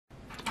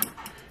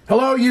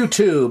Hello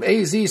YouTube,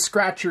 AZ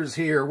Scratchers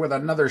here with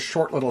another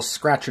short little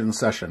scratching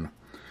session.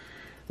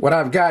 What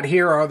I've got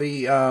here are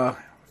the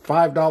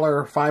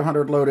 $5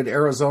 500 loaded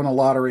Arizona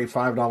Lottery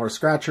 $5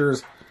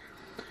 scratchers.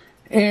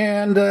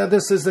 And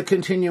this is the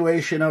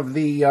continuation of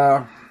the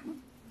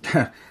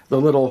the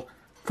little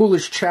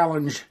foolish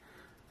challenge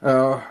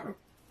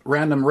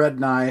Random Red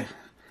and I,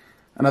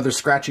 another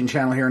scratching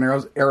channel here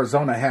in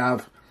Arizona,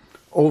 have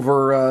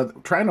over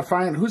trying to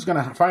find who's going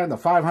to find the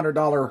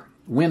 $500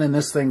 win in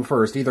this thing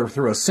first, either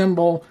through a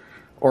symbol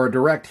or a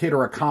direct hit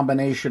or a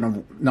combination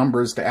of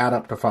numbers to add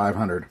up to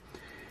 500.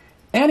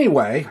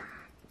 Anyway,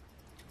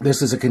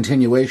 this is a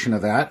continuation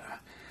of that.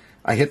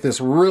 I hit this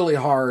really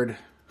hard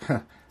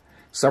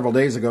several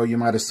days ago. You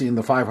might have seen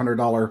the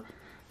 $500,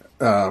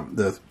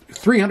 the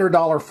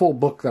 $300 full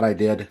book that I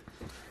did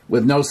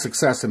with no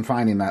success in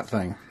finding that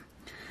thing.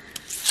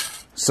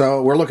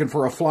 So we're looking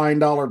for a flying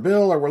dollar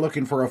bill, or we're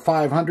looking for a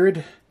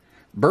 500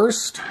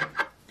 burst.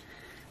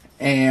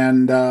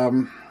 And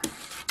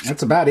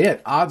that's about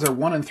it. Odds are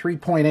 1 in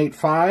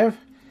 3.85.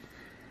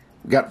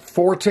 We've got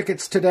 4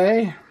 tickets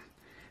today.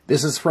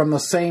 This is from the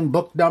same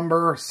book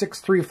number,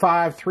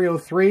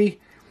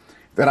 635303,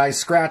 that I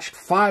scratched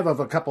 5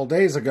 of a couple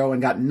days ago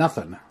and got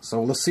nothing.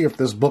 So let's see if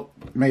this book,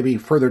 maybe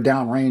further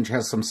down range,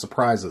 has some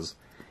surprises.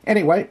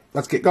 Anyway,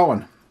 let's get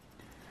going.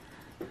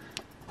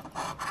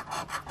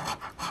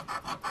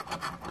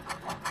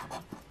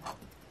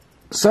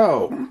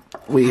 So,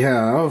 we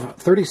have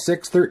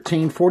 36,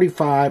 13,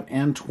 45,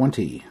 and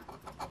 20.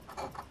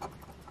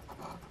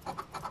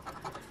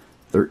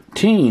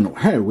 13.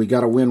 Hey, we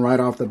got a win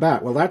right off the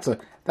bat. Well,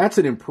 that's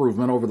an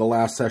improvement over the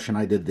last session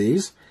I did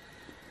these.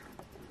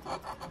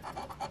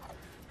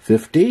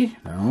 50.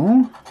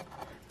 No.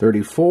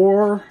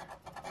 34.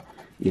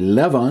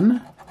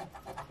 11.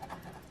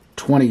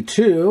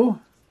 22.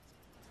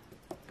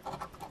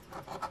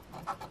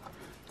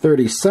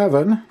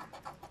 37.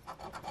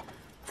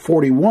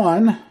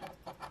 41,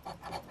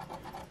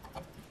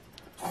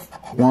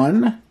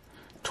 1,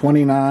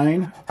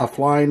 29, a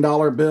flying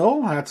dollar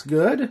bill. That's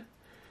good.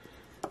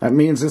 That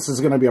means this is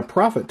going to be a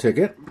profit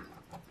ticket.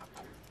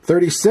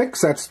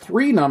 36, that's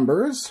 3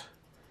 numbers.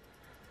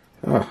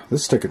 Oh,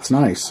 this ticket's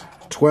nice.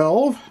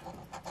 12,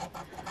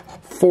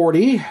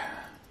 40,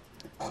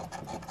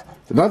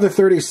 another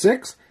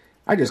 36.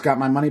 I just got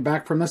my money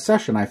back from this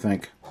session, I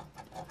think.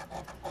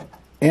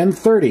 And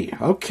 30.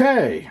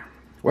 Okay.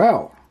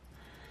 Well,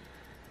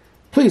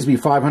 please be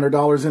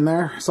 $500 in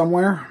there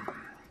somewhere.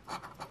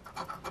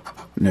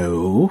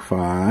 No,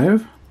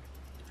 5.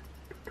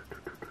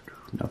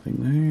 Nothing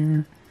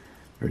there.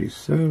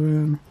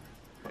 37.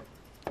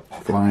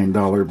 Flying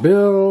dollar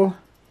bill.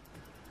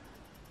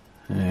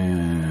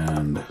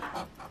 And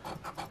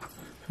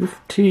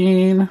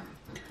 15.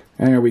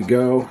 There we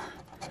go.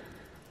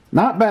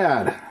 Not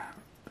bad.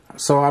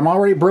 So I'm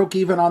already broke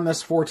even on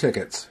this 4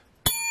 tickets.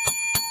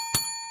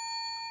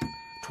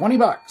 20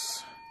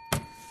 bucks.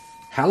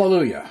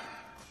 Hallelujah.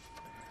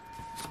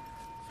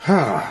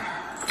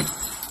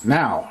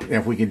 Now,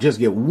 if we could just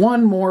get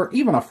one more,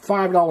 even a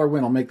 $5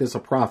 win will make this a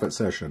profit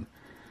session.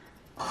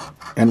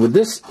 And with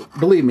this,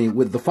 believe me,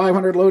 with the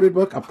 500 loaded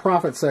book, a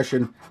profit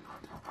session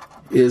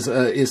is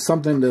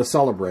something to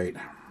celebrate.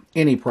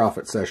 Any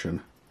profit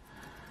session.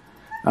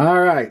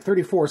 All right,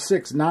 34,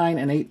 6, 9,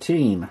 and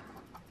 18.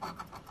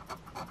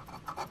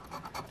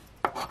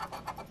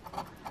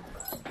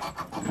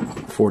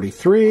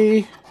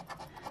 43,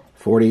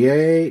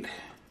 48,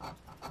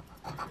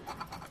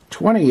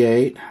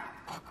 28,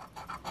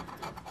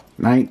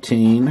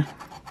 19,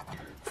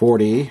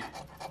 40,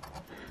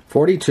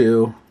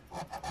 42,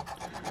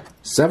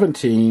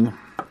 17,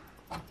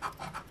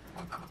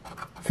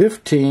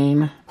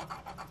 15,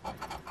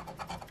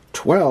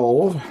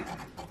 12,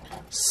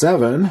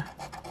 7,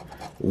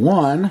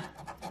 1,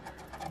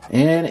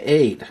 and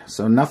 8.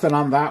 So nothing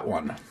on that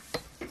one.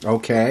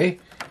 Okay.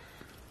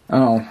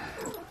 Oh.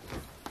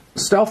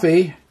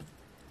 Stealthy.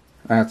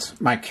 That's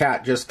my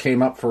cat just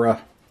came up for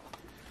a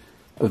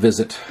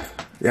visit.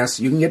 Yes,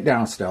 you can get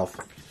down, Stealth.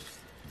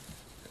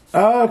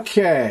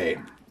 Okay.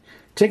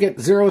 Ticket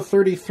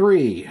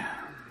 033.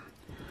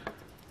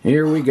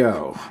 Here we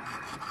go.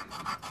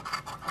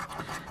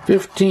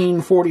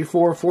 15,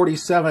 44,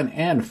 47,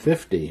 and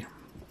 50.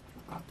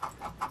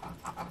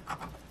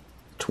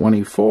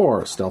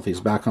 24.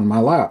 Stealthy's back on my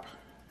lap.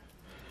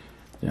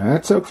 Yeah,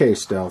 that's okay,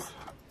 Stealth.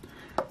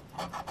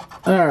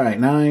 All right,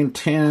 9,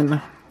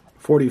 10,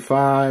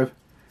 45,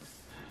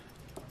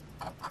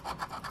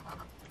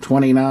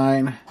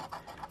 29,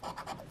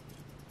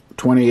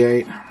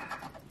 28,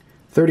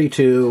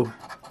 32,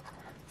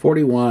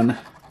 41,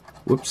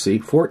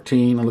 whoopsie,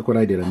 14, look what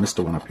I did, I missed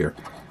a one up here,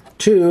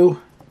 2,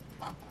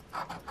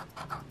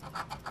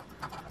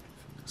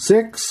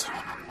 6,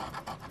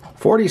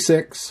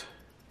 46,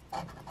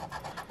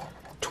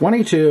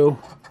 22,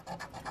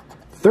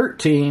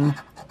 13,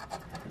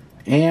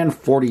 and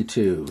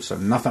 42, so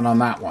nothing on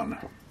that one.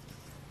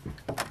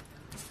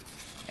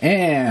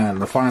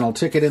 And the final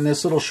ticket in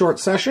this little short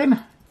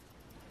session,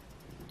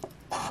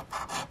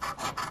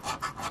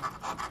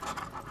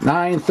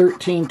 9,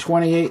 13,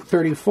 28,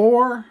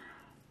 34.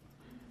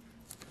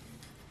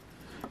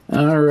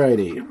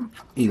 Alrighty.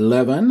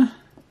 11,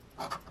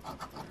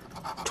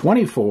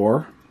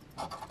 24,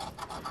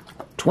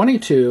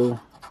 22,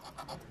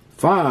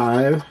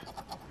 5,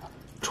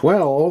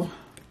 12,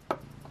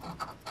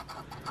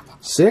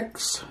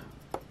 6,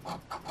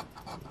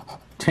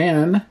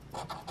 10,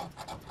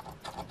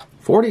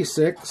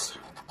 46,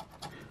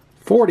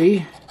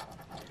 40,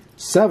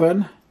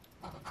 7,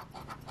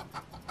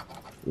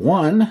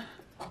 1,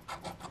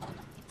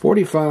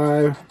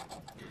 45,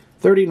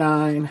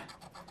 39,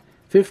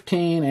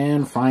 15,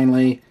 and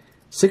finally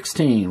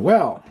 16.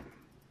 Well,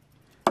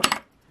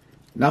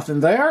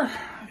 nothing there.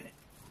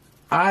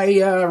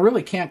 I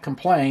really can't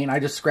complain. I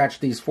just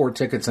scratched these 4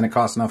 tickets and it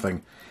cost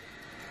nothing.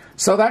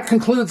 So that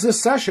concludes this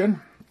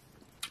session.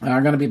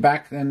 I'm going to be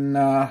back in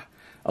a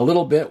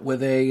little bit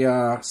with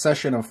a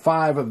session of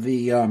 5 of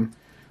the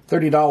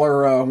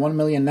 $30 1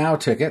 Million Now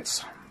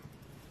tickets.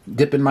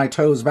 Dipping my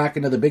toes back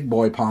into the big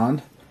boy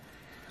pond.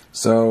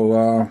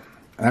 So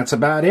that's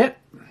about it.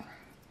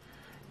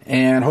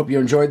 And hope you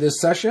enjoyed this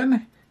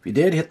session. If you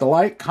did, hit the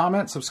like,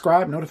 comment,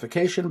 subscribe,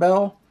 notification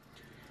bell.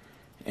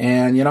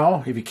 And, you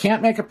know, if you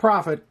can't make a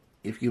profit,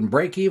 if you can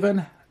break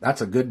even,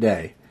 that's a good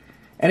day.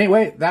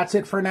 Anyway, that's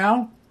it for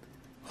now.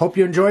 Hope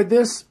you enjoyed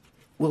this.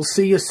 We'll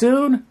see you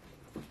soon.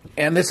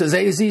 And this is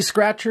AZ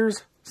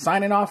Scratchers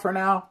signing off for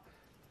now.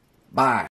 Bye.